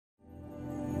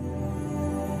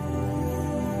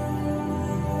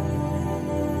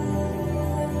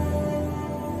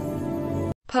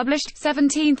Published,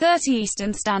 17:30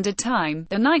 Eastern Standard Time,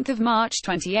 the 9th of March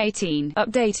 2018.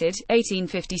 Updated,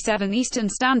 18:57 Eastern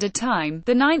Standard Time,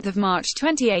 the 9th of March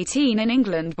 2018. In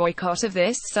England, boycott of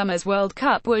this summer's World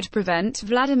Cup would prevent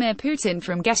Vladimir Putin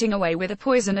from getting away with a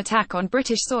poison attack on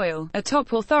British soil, a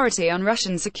top authority on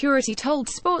Russian security told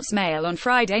Sportsmail on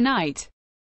Friday night.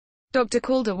 Dr.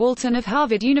 Calder Walton of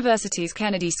Harvard University's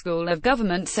Kennedy School of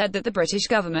Government said that the British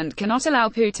government cannot allow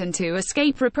Putin to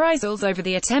escape reprisals over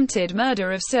the attempted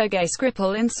murder of Sergei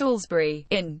Skripal in Salisbury,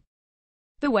 in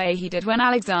the way he did when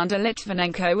Alexander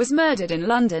Litvinenko was murdered in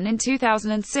London in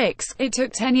 2006. It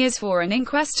took 10 years for an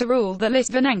inquest to rule that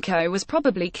Litvinenko was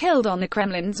probably killed on the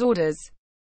Kremlin's orders.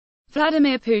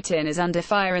 Vladimir Putin is under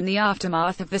fire in the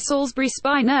aftermath of the Salisbury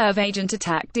spy nerve agent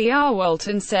attack. Dr.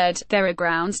 Walton said, "There are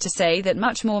grounds to say that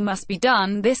much more must be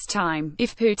done this time,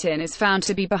 if Putin is found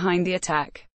to be behind the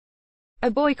attack.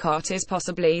 A boycott is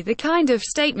possibly the kind of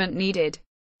statement needed.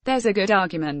 There's a good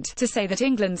argument to say that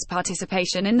England's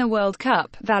participation in the World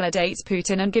Cup validates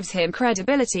Putin and gives him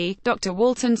credibility." Dr.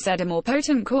 Walton said a more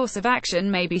potent course of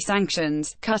action may be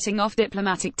sanctions, cutting off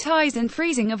diplomatic ties and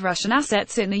freezing of Russian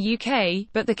assets in the UK,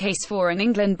 but the case for an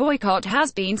England boycott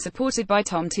has been supported by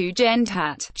Tom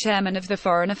Tugendhat, chairman of the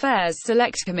Foreign Affairs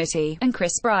Select Committee, and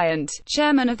Chris Bryant,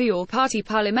 chairman of the All-Party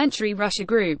Parliamentary Russia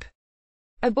Group.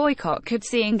 A boycott could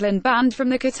see England banned from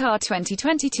the Qatar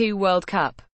 2022 World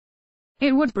Cup.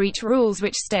 It would breach rules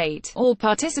which state, all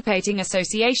participating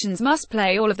associations must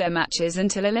play all of their matches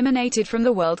until eliminated from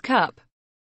the World Cup.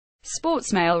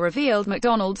 Sportsmail revealed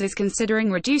McDonald's is considering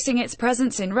reducing its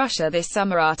presence in Russia this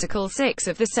summer. Article 6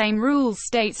 of the same rules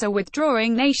states a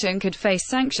withdrawing nation could face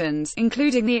sanctions,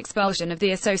 including the expulsion of the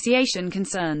association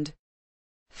concerned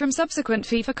from subsequent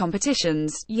FIFA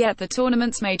competitions, yet the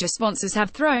tournament's major sponsors have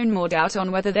thrown more doubt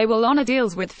on whether they will honor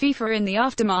deals with FIFA in the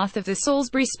aftermath of the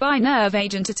Salisbury spy nerve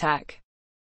agent attack.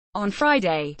 On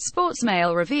Friday,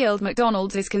 Sportsmail revealed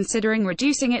McDonald's is considering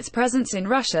reducing its presence in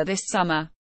Russia this summer.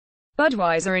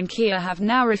 Budweiser and Kia have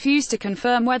now refused to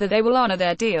confirm whether they will honor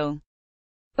their deal.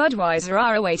 Budweiser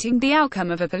are awaiting the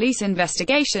outcome of a police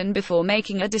investigation before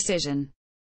making a decision.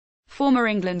 Former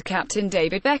England captain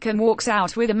David Beckham walks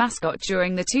out with a mascot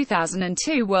during the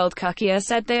 2002 World Cup. Kia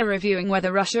said they are reviewing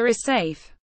whether Russia is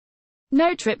safe.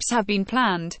 No trips have been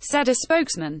planned, said a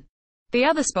spokesman. The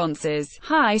other sponsors,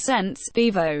 Hisense,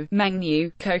 Vivo,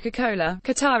 Mengniu, Coca-Cola,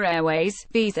 Qatar Airways,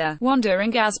 Visa, Wanda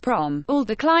and Gazprom, all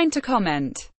declined to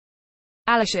comment.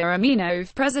 Alisher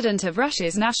Aminov, president of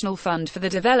Russia's National Fund for the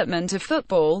Development of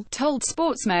Football, told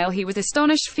Sportsmail he was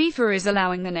astonished FIFA is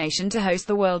allowing the nation to host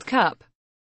the World Cup.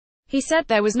 He said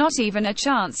there was not even a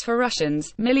chance for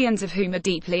Russians, millions of whom are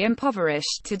deeply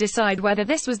impoverished, to decide whether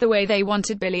this was the way they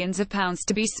wanted billions of pounds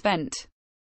to be spent.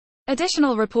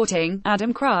 Additional reporting,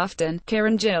 Adam Kraft and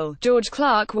Kieran Gill, George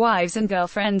Clark, wives and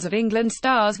girlfriends of England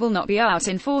stars will not be out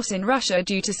in force in Russia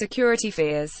due to security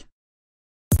fears.